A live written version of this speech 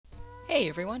Hey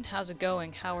everyone, how's it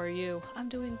going? How are you? I'm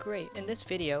doing great. In this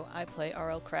video, I play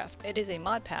RLCraft. It is a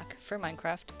mod pack for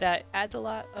Minecraft that adds a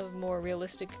lot of more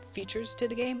realistic features to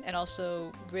the game and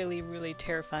also really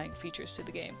terrifying features to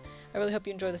the game. I really hope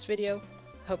you enjoy this video.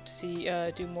 Hope to see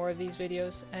do more of these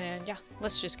videos, and yeah,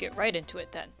 let's just get right into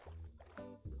it then.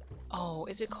 Oh,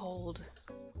 is it cold?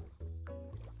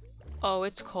 Oh,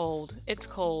 it's cold. It's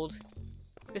cold.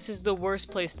 This is the worst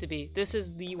place to be. This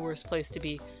is the worst place to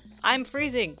be. I'm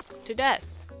freezing to death.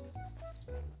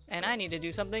 And I need to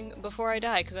do something before I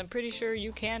die, because I'm pretty sure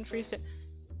you can freeze it.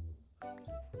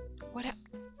 What?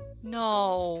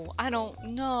 No, I don't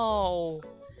know.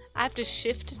 I have to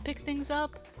shift to pick things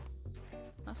up?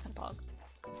 That's kind of pog.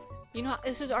 You know,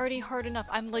 this is already hard enough.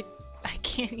 I'm like, I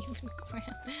can't even climb.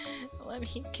 Let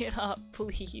me get up,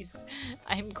 please.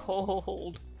 I'm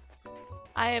cold.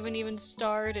 I haven't even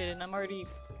started and I'm already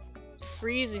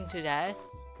freezing to death.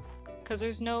 Because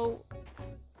there's no...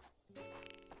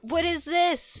 What is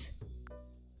this?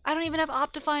 I don't even have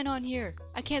Optifine on here.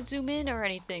 I can't zoom in or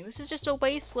anything. This is just a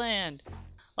wasteland.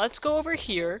 Let's go over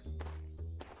here.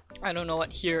 I don't know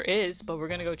what here is, but we're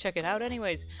gonna go check it out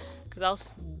anyways.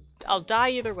 Because I'll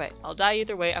die either way. I'll die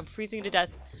either way. I'm freezing to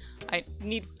death.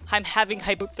 I'm having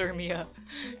hypothermia.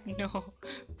 No.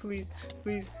 Please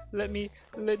let me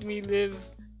live.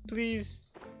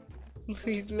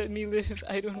 Please let me live.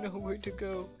 I don't know where to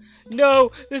go.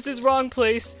 No, this is wrong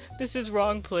place. This is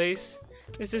wrong place.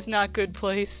 This is not good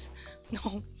place.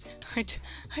 No, I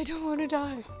don't want to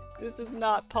die. This is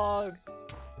not Pog.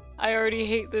 I already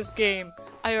hate this game.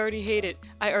 I already hate it.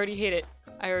 I already hate it.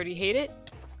 I already hate it.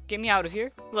 Get me out of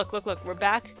here. Look. We're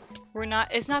back.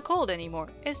 It's not cold anymore.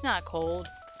 It's not cold.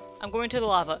 I'm going to the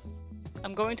lava.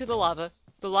 I'm going to the lava.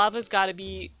 The lava's gotta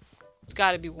be, it's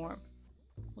gotta be warm.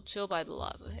 We'll chill by the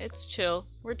lava. It's chill.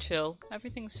 We're chill.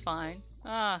 Everything's fine.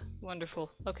 Ah,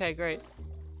 wonderful. Okay, great.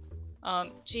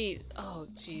 Geez. Oh,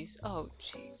 jeez. Oh,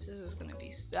 jeez. This is gonna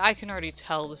be... I can already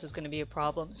tell this is gonna be a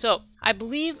problem. So, I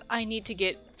believe I need to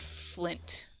get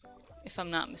flint, if I'm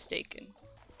not mistaken.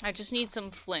 I just need some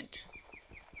flint.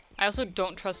 I also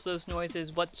don't trust those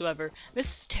noises whatsoever. This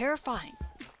is terrifying.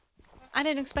 I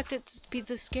didn't expect it to be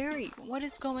this scary. What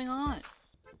is going on?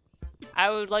 I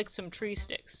would like some tree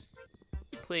sticks.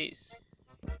 Please.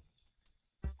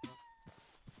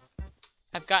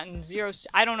 I've gotten zero.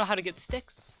 I don't know how to get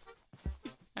sticks.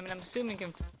 I mean, I'm assuming you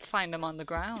can find them on the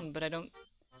ground, but I don't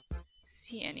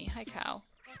see any. Hi, cow.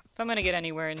 If I'm gonna get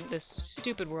anywhere in this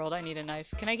stupid world, I need a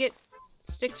knife. Can I get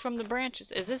sticks from the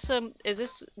branches? Is this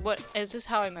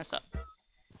how I mess up?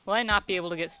 Will I not be able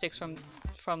to get sticks from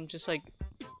just like...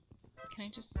 Can I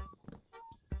just...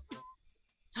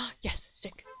 Yes,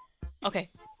 stick. Okay.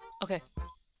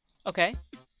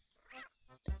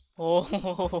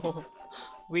 Oh,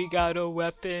 we got a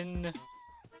weapon.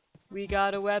 We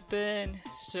got a weapon,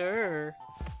 sir.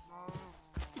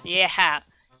 Yeah.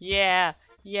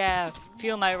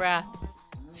 Feel my wrath.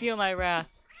 Feel my wrath.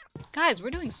 Guys,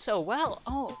 we're doing so well.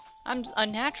 Oh, I'm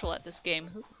unnatural at this game.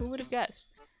 Who would have guessed?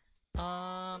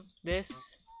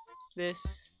 This.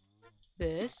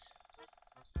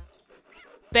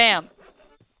 Bam!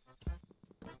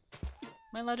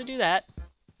 Am I allowed to do that?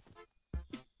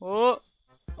 Oh!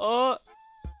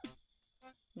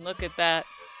 Look at that.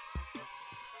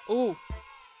 Ooh!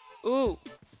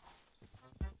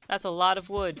 That's a lot of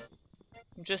wood.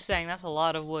 I'm just saying, that's a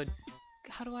lot of wood.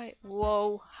 How do I...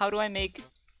 Whoa! How do I make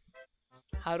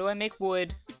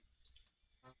wood?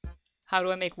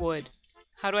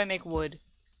 How do I make wood?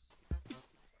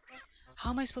 How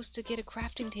am I supposed to get a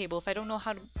crafting table if I don't know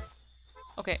how to...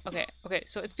 Okay,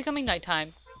 so it's becoming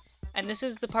nighttime. And this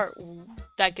is the part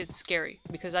that gets scary,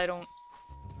 because I don't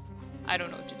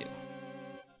know what to do.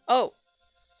 Oh!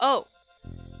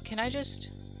 Can I just...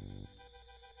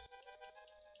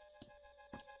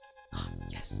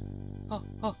 Yes! Oh!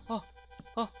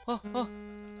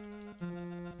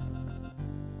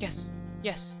 Yes!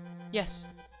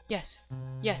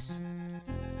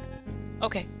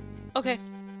 Okay.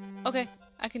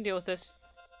 I can deal with this.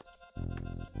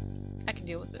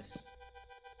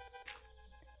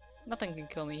 Nothing can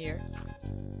kill me here.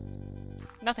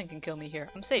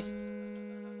 I'm safe.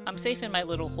 I'm safe in my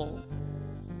little hole.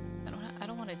 I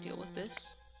don't want to deal with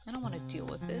this.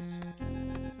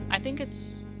 I think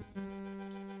it's...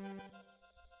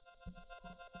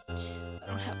 I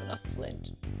don't have enough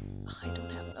flint.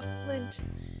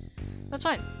 That's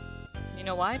fine. You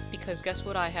know why? Because guess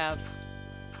what I have?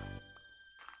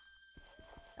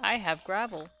 I have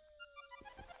gravel.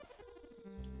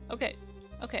 Okay,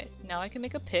 now I can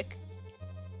make a pick,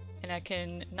 and I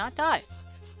can not die.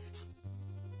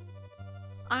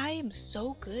 I am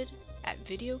so good at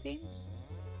video games.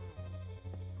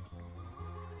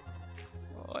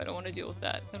 I don't want to deal with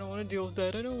that. I don't want to deal with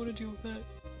that. I don't want to deal with that.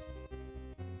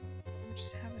 We're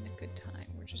just having a good time.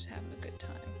 We're just having a good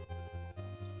time.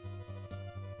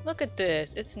 Look at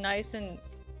this. It's nice and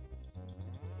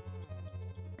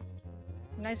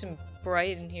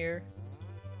bright in here.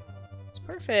 It's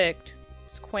perfect.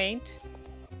 It's quaint.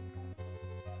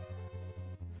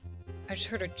 I just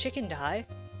heard a chicken die,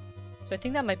 so I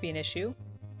think that might be an issue.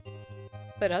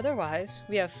 But otherwise,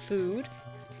 we have food,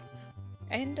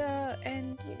 and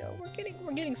you know,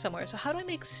 we're getting somewhere. So how do I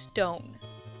make stone?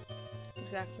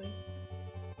 Exactly.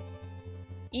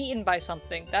 Eaten by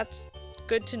something. That's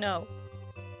good to know.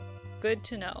 Good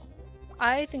to know.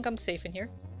 I think I'm safe in here.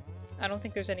 I don't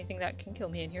think there's anything that can kill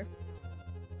me in here.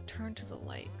 Turn to the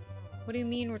light. What do you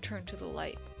mean return to the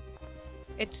light?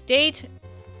 It's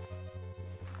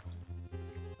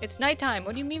It's nighttime.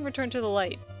 What do you mean return to the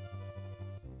light?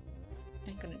 I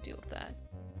ain't gonna deal with that.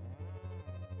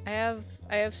 I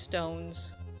have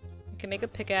stones. I can make a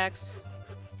pickaxe.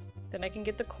 Then I can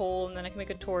get the coal, and then I can make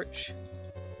a torch.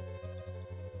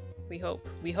 We hope.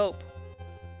 We hope.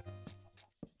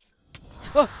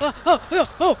 Oh, oh, oh, oh,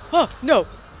 oh, oh, no!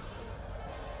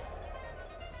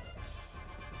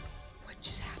 What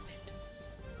just happened?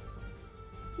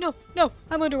 No, no,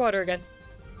 I'm underwater again.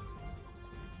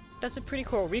 That's a pretty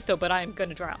coral reef though, but I am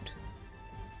gonna drown.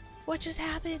 What just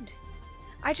happened?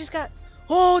 I just got...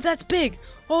 Oh, that's big!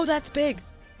 Oh, that's big!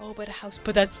 Oh, but a house...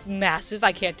 But that's massive.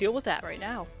 I can't deal with that right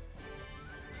now.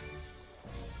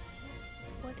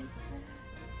 What is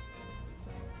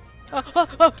that? Oh, oh,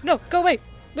 oh, no! Go away!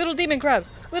 Little demon crab!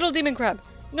 Little demon crab!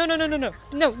 No, no, no, no, no!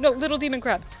 No, no, little demon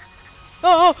crab!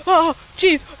 Oh, oh, oh!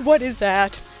 Jeez! What is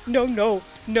that? No, no,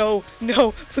 no,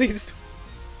 no! Please!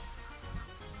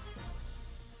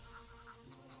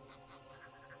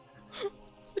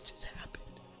 What just happened?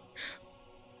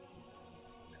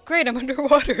 Great, I'm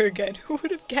underwater again. Who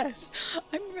would have guessed?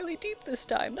 I'm really deep this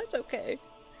time. That's okay.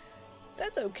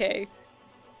 That's okay.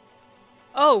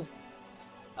 Oh!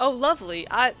 Oh, lovely.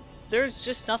 There's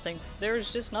just nothing.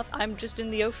 There's just nothing. I'm just in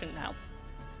the ocean now.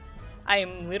 I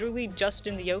am literally just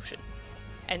in the ocean.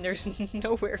 And there's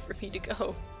nowhere for me to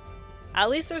go. At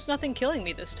least there's nothing killing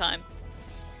me this time.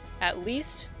 At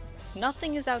least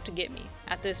nothing is out to get me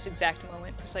at this exact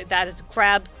moment. Precisely. That is a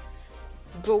crab.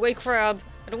 Go away, crab.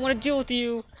 I don't want to deal with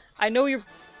you. I know you're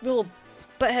little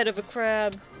butthead of a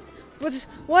crab.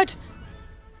 What?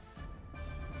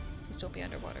 Please don't be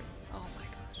underwater. Oh my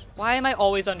gosh. Why am I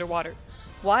always underwater?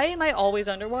 Why am I always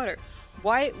underwater?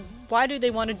 Why do they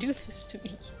want to do this to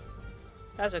me?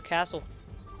 That's a castle.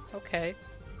 Okay.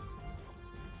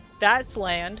 That's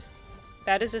land.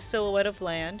 That is a silhouette of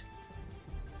land.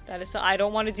 That is... I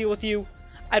don't want to deal with you.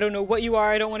 I don't know what you are.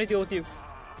 I don't want to deal with you.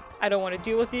 I don't want to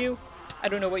deal with you. I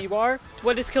don't know what you are.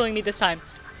 What is killing me this time?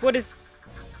 What is...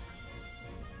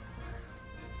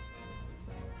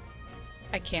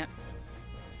 I can't.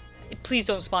 Please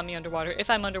don't spawn me underwater. If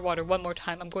I'm underwater one more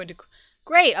time, I'm going to...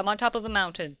 Great! I'm on top of a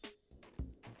mountain.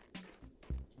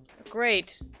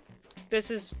 Great.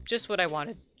 This is just what I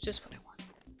wanted. Just what I wanted.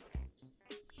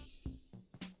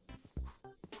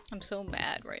 I'm so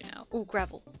mad right now. Ooh,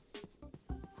 gravel.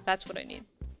 That's what I need.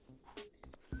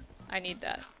 I need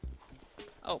that.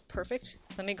 Oh, perfect.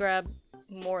 Let me grab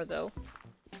more though,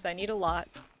 because I need a lot.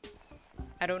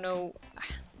 I don't know.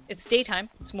 It's daytime.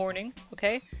 It's morning.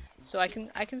 Okay, so I can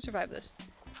survive this.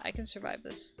 I can survive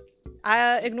this.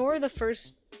 Ignore the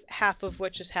first half of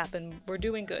what just happened. We're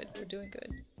doing good. We're doing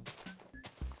good.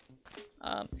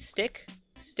 Stick.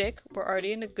 We're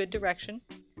already in a good direction.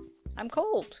 I'm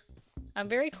cold. I'm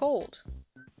very cold.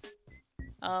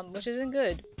 Which isn't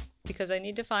good, because I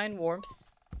need to find warmth,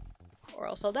 or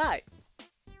else I'll die.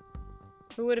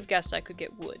 Who would have guessed I could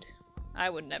get wood? I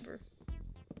would never.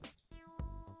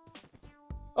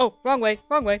 Oh, wrong way,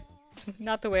 wrong way.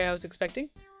 Not the way I was expecting.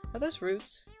 Are those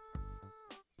roots?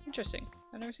 Interesting.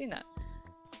 I've never seen that.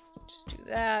 Just do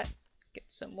that. Get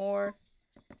some more.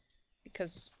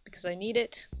 Because I need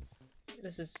it.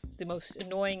 This is the most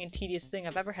annoying and tedious thing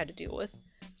I've ever had to deal with.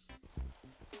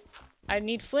 I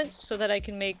need flint so that I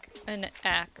can make an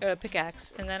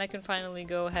pickaxe, and then I can finally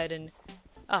go ahead and...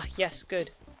 Ah, yes,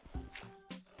 good.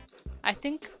 I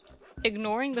think,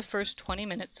 ignoring the first 20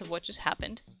 minutes of what just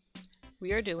happened,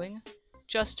 we are doing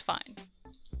just fine.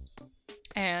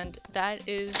 And that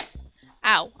is...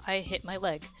 Ow! I hit my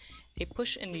leg. A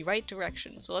push in the right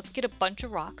direction. So let's get a bunch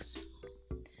of rocks.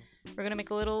 We're gonna make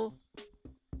a little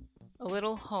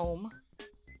home.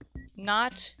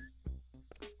 Not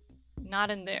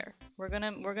in there. We're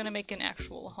gonna make an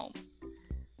actual home.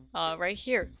 Right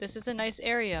here. This is a nice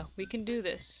area. We can do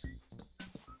this.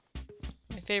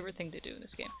 My favorite thing to do in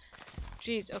this game.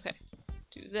 Jeez, okay.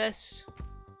 Do this.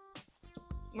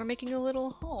 we're making a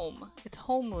little home. It's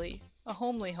homely. A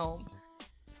homely home.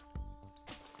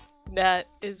 That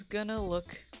is gonna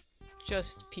look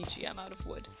just peachy. I'm out of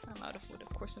wood. I'm out of wood. Of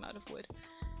course I'm out of wood.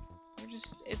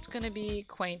 It's gonna be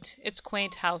quaint. It's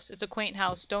quaint house. It's a quaint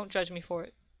house. Don't judge me for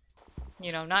it.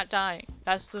 You know, not dying.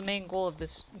 That's the main goal of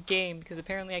this game, because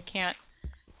apparently I can't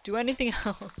do anything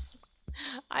else.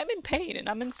 I'm in pain and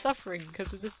I'm in suffering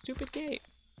because of this stupid game.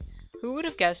 Who would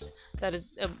have guessed that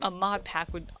a mod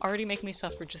pack would already make me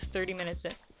suffer just 30 minutes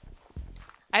in?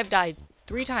 I've died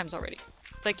 3 times already.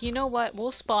 It's like, you know what?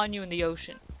 We'll spawn you in the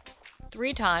ocean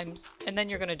 3 times, and then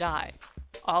you're gonna die.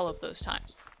 All of those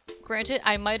times. Granted,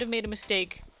 I might have made a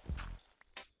mistake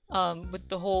with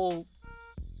the whole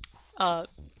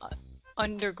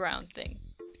underground thing,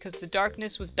 because the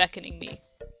darkness was beckoning me.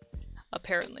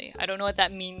 Apparently. I don't know what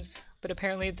that means, but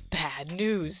apparently it's bad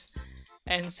news.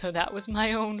 And so that was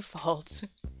my own fault.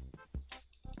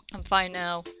 I'm fine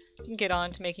now. We can get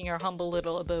on to making our humble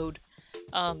little abode.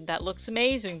 That looks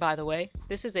amazing, by the way.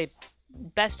 This is a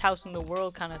best house in the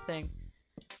world kind of thing.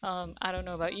 I don't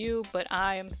know about you, but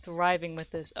I am thriving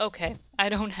with this. Okay, I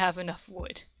don't have enough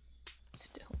wood.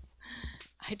 Still.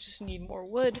 I just need more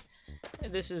wood.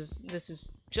 This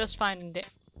is just fine and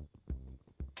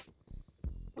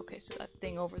okay, so that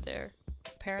thing over there.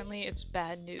 Apparently it's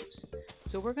bad news.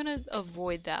 So we're gonna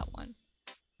avoid that one.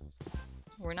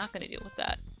 We're not gonna deal with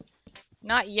that.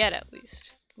 Not yet, at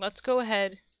least. Let's go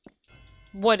ahead.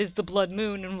 What is the blood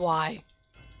moon and why?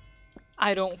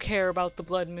 I don't care about the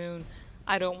blood moon.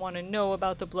 I don't want to know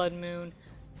about the blood moon.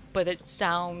 But it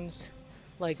sounds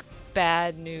like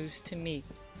bad news to me.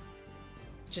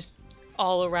 Just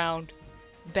all around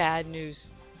bad news.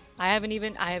 I haven't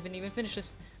even finished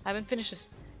this. I haven't finished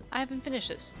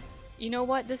this. You know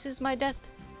what? This is my death.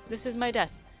 This is my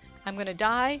death. I'm gonna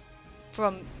die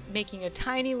from making a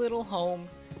tiny little home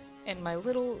in my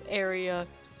little area.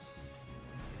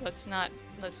 Let's not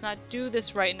do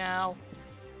this right now.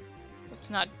 Let's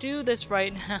not do this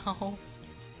right now.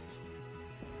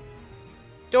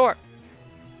 Door.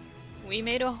 We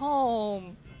made a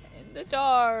home in the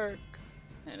dark,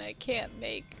 and I can't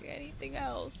make anything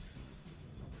else.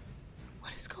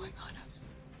 What is going on outside?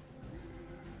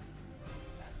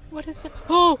 What is it?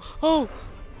 Oh! Oh!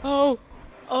 Oh!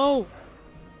 Oh!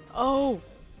 Oh!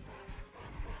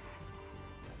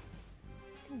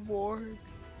 Warg.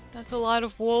 That's a lot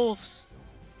of wolves.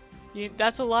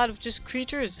 That's a lot of just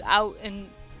creatures out and...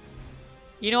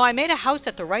 You know, I made a house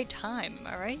at the right time, am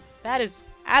I right? That is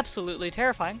absolutely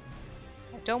terrifying.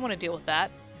 I don't want to deal with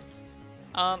that.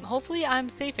 Hopefully I'm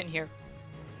safe in here.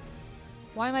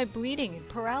 Why am I bleeding and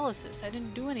paralysis? I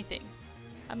didn't do anything.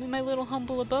 I'm in my little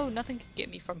humble abode. Nothing can get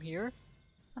me from here.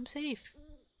 I'm safe.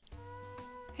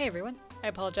 Hey everyone. I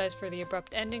apologize for the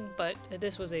abrupt ending, but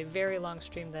this was a very long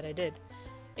stream that I did.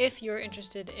 If you're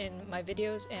interested in my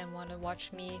videos and want to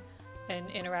watch me and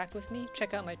interact with me,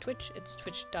 check out my Twitch. It's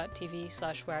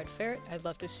twitch.tv/whereI'dferret. I'd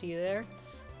love to see you there.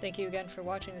 Thank you again for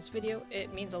watching this video.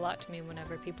 It means a lot to me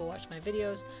whenever people watch my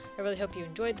videos. I really hope you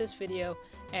enjoyed this video,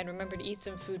 and remember to eat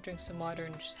some food, drink some water,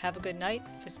 and just have a good night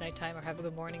if it's nighttime, or have a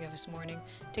good morning if it's morning.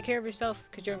 Take care of yourself,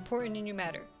 because you're important and you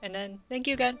matter. And then, thank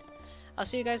you again. I'll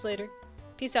see you guys later.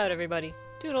 Peace out, everybody.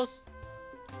 Toodles!